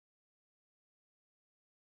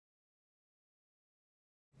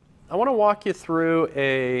I want to walk you through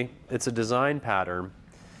it's a design pattern,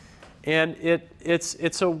 and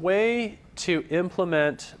it's a way to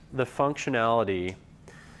implement the functionality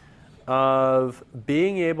of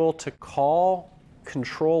being able to call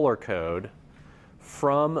controller code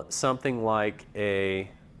from something like a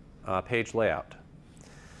page layout.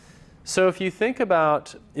 So if you think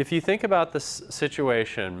about this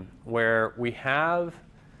situation where we have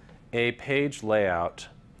a page layout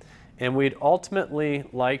and we'd ultimately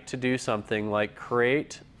like to do something like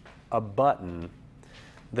create a button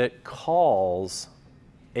that calls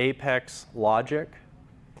Apex logic,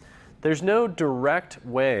 there's no direct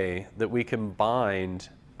way that we can bind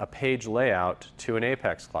a page layout to an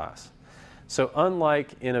Apex class. So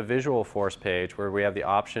unlike in a visual force page where we have the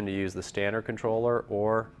option to use the standard controller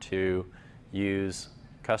or to use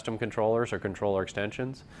custom controllers or controller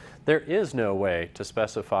extensions, there is no way to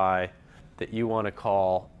specify that you want to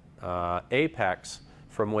call Apex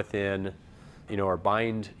from within, or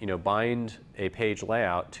bind a page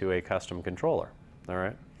layout to a custom controller. All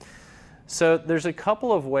right. So there's a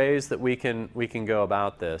couple of ways that we can go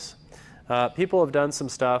about this. People have done some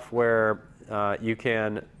stuff where you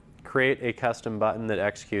can create a custom button that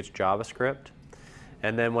executes JavaScript,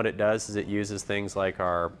 and then what it does is it uses things like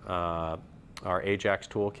our Ajax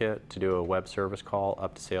toolkit to do a web service call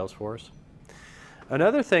up to Salesforce.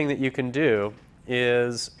 Another thing that you can do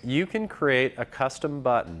is you can create a custom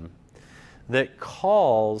button that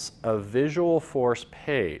calls a visual force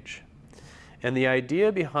page. And the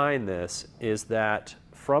idea behind this is that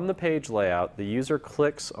from the page layout, the user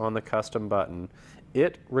clicks on the custom button,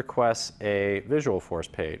 it requests a visual force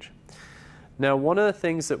page. Now, one of the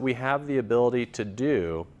things that we have the ability to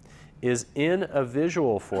do is in a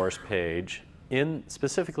visual force page,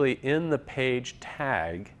 specifically in the page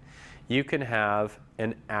tag, you can have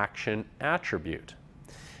an action attribute.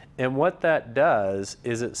 And what that does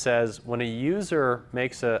is it says when a user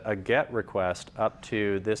makes a GET request up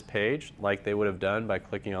to this page, like they would have done by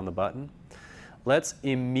clicking on the button, let's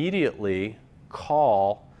immediately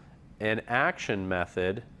call an action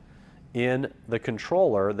method in the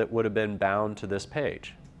controller that would have been bound to this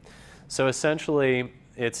page. So essentially,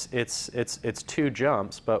 it's two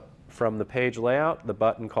jumps, but from the page layout, the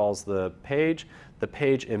button calls the page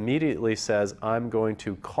immediately says, I'm going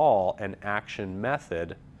to call an action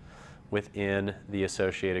method within the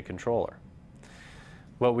associated controller.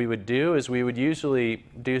 What we would do is we would usually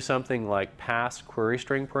do something like pass query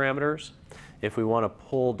string parameters if we want to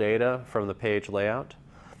pull data from the page layout.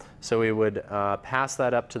 So we would pass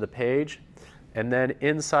that up to the page, and then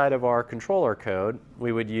inside of our controller code,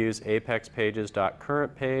 we would use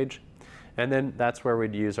apexpages.currentPage, and then that's where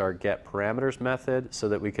we'd use our getParameters method so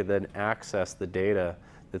that we could then access the data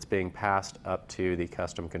that's being passed up to the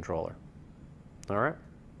custom controller. All right?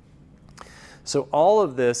 So all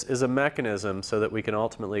of this is a mechanism so that we can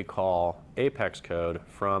ultimately call Apex code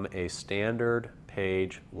from a standard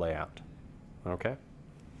page layout. Okay?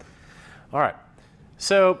 All right.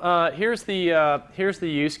 So here's the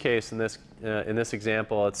use case in this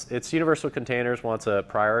example. It's Universal Containers wants a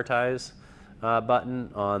prioritize button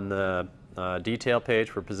on the detail page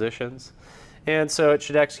for positions. And so it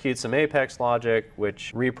should execute some Apex logic,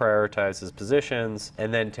 which reprioritizes positions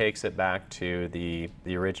and then takes it back to the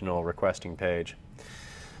original requesting page.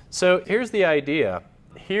 So here's the idea.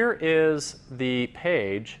 Here is the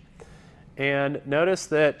page. And notice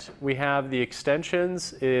that we have the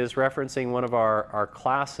extensions is referencing one of our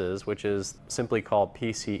classes, which is simply called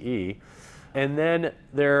PCE. And then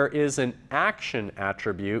there is an action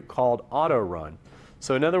attribute called autorun.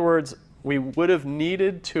 So in other words, we would have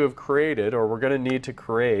needed to have created, or we're going to need to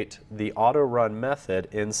create, the autorun method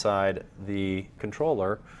inside the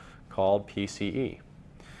controller called PCE.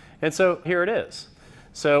 And so here it is.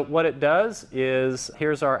 So what it does is,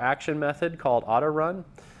 here's our action method called autorun.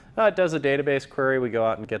 It does a database query. We go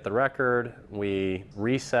out and get the record. We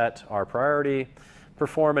reset our priority,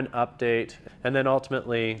 perform an update, and then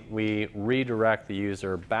ultimately we redirect the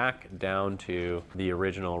user back down to the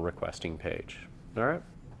original requesting page. All right?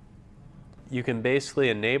 You can basically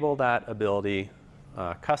enable that ability,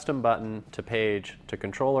 custom button to page to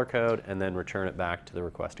controller code, and then return it back to the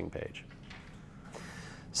requesting page.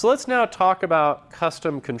 So let's now talk about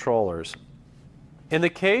custom controllers. In the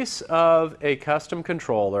case of a custom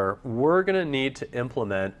controller, we're going to need to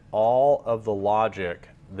implement all of the logic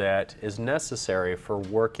that is necessary for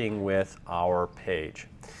working with our page.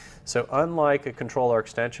 So unlike a controller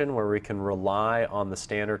extension where we can rely on the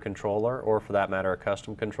standard controller, or for that matter a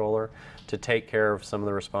custom controller, to take care of some of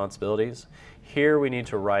the responsibilities, here we need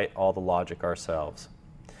to write all the logic ourselves.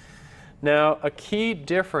 Now, a key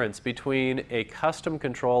difference between a custom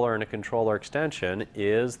controller and a controller extension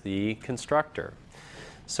is the constructor.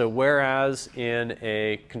 So whereas in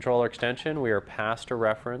a controller extension we are passed a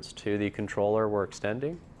reference to the controller we're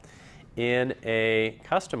extending, in a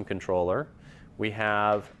custom controller we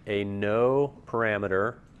have a no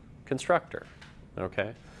parameter constructor.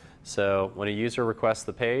 Okay? So when a user requests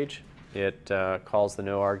the page, it calls the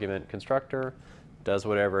no argument constructor, does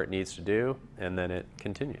whatever it needs to do, and then it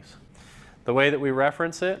continues. The way that we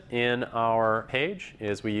reference it in our page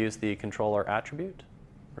is we use the controller attribute,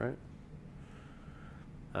 right?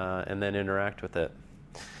 And then interact with it.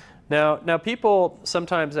 Now people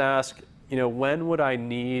sometimes ask, when would I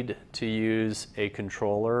need to use a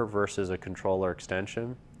controller versus a controller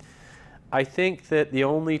extension? I think that the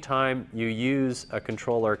only time you use a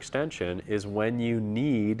controller extension is when you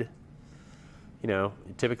need,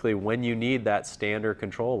 typically when you need that standard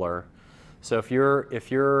controller. So if you're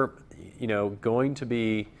going to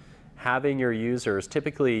be having your users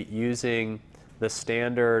typically using the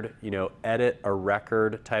standard, edit a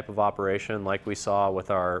record type of operation like we saw with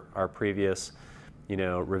our previous,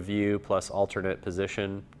 review plus alternate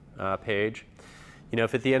position page.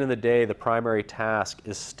 If at the end of the day the primary task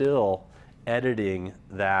is still editing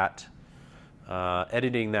that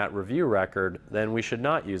review record, then we should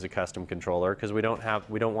not use a custom controller because we don't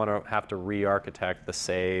want to have to re-architect the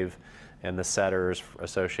save and the setters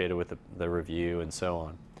associated with the review and so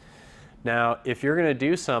on. Now, if you're going to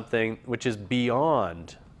do something which is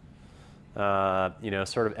beyond,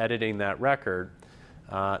 sort of editing that record,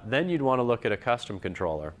 then you'd want to look at a custom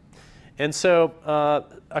controller. And so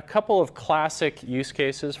a couple of classic use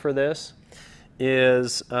cases for this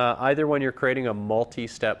is either when you're creating a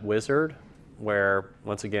multi-step wizard, where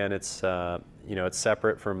once again it's it's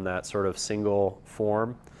separate from that sort of single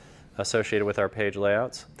form associated with our page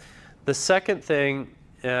layouts. The second thing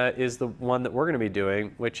is the one that we're going to be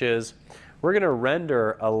doing, which is we're going to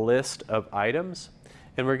render a list of items,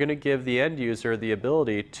 and we're going to give the end user the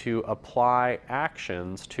ability to apply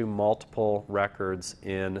actions to multiple records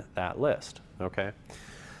in that list. Okay,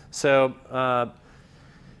 so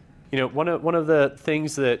one of the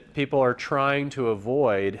things that people are trying to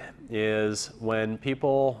avoid is when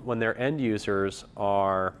their end users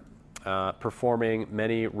are performing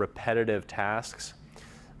many repetitive tasks.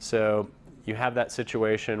 So you have that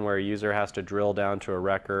situation where a user has to drill down to a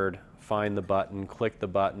record, find the button, click the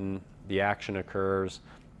button, the action occurs,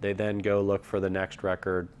 they then go look for the next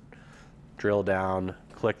record, drill down,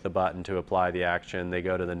 click the button to apply the action, they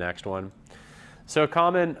go to the next one. So a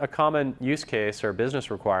common use case or business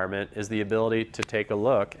requirement is the ability to take a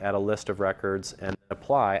look at a list of records and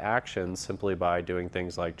apply actions simply by doing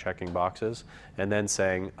things like checking boxes and then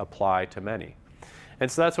saying apply to many. And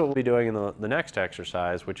so that's what we'll be doing in the next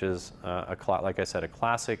exercise, which is, like I said, a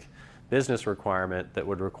classic business requirement that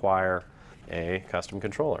would require a custom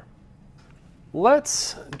controller.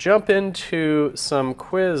 Let's jump into some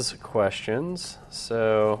quiz questions.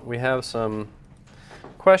 So we have some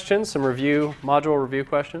questions, some module review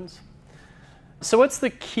questions. So what's the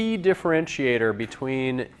key differentiator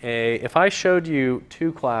between if I showed you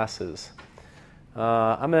two classes,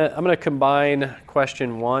 I'm going to combine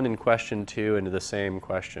question 1 and question 2 into the same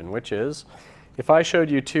question, which is, if I showed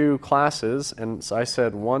you two classes and I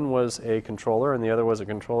said one was a controller and the other was a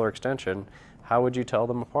controller extension, how would you tell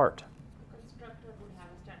them apart? Constructor would have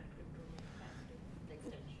a standard controller,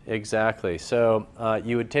 standard extension. Exactly. So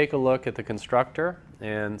you would take a look at the constructor,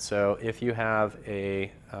 and so if you have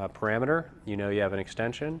a parameter, you have an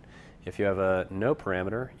extension. If you have a no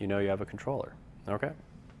parameter, you have a controller. Okay?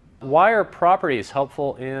 Why are properties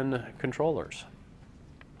helpful in controllers?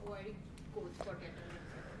 Avoiding codes for getting it.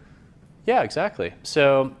 Yeah, exactly.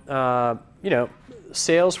 So,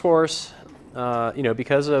 Salesforce,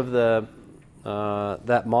 because of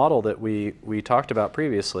that model that we talked about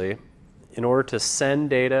previously, in order to send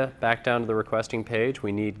data back down to the requesting page,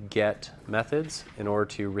 we need get methods. In order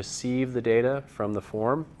to receive the data from the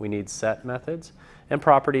form, we need set methods. And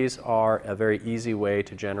properties are a very easy way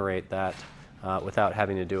to generate that without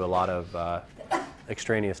having to do a lot of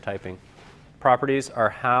extraneous typing. Properties are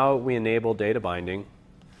how we enable data binding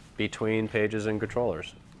between pages and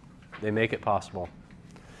controllers. They make it possible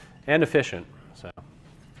and efficient. So,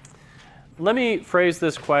 let me phrase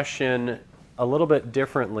this question a little bit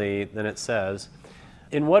differently than it says.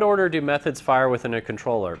 In what order do methods fire within a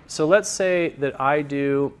controller? So let's say that I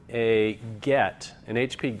do an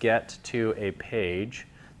HP get to a page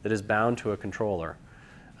that is bound to a controller.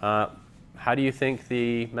 How do you think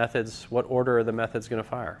what order are the methods going to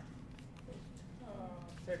fire?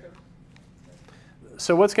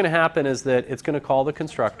 So what's going to happen is that it's going to call the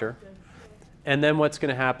constructor, And then what's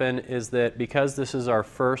going to happen is that because this is our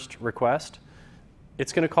first request,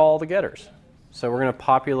 it's going to call the getters. So we're going to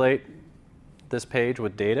populate this page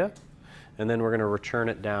with data, and then we're going to return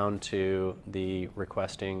it down to the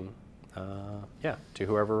requesting, to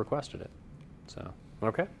whoever requested it. So,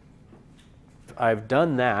 okay. I've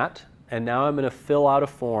done that, and now I'm going to fill out a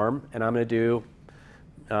form, and I'm going to do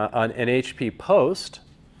an HP post.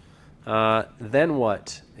 Then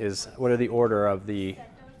what are the order of the?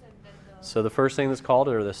 So the first thing that's called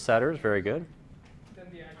are the setters. Very good.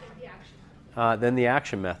 Then the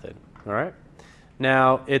action method. All right.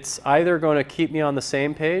 Now it's either going to keep me on the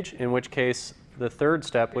same page, in which case the third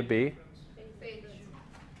step would be,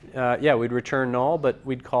 we'd return null, but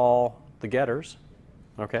we'd call the getters.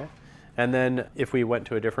 Okay. And then if we went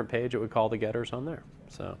to a different page, it would call the getters on there.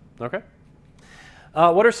 So, okay.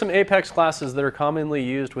 What are some Apex classes that are commonly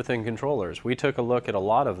used within controllers? We took a look at a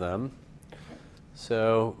lot of them.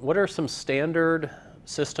 So what are some standard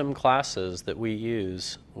system classes that we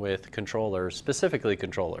use with controllers, specifically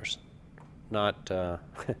controllers? Not, I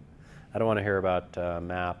don't want to hear about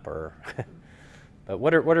map or, but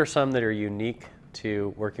what are some that are unique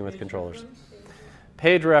to working with controllers?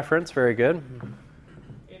 Page reference, very good.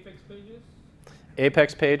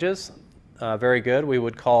 Apex pages, very good. We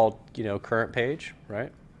would call, current page,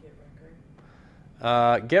 right?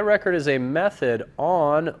 Get record is a method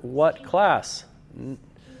on what class?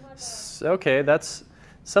 Okay, that's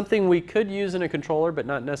something we could use in a controller, but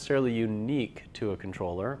not necessarily unique to a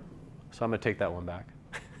controller. So I'm going to take that one back.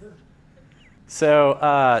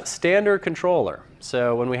 So standard controller.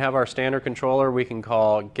 So when we have our standard controller, we can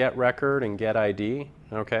call get record and get ID.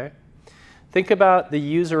 Okay. Think about the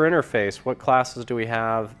user interface. What classes do we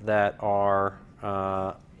have that are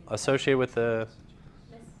associated with the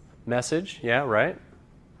message? Yeah, right.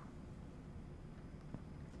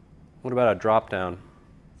 What about a drop-down?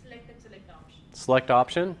 Select option. Select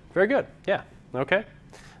option. Very good. Yeah. Okay.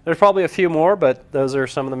 There's probably a few more, but those are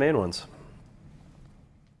some of the main ones.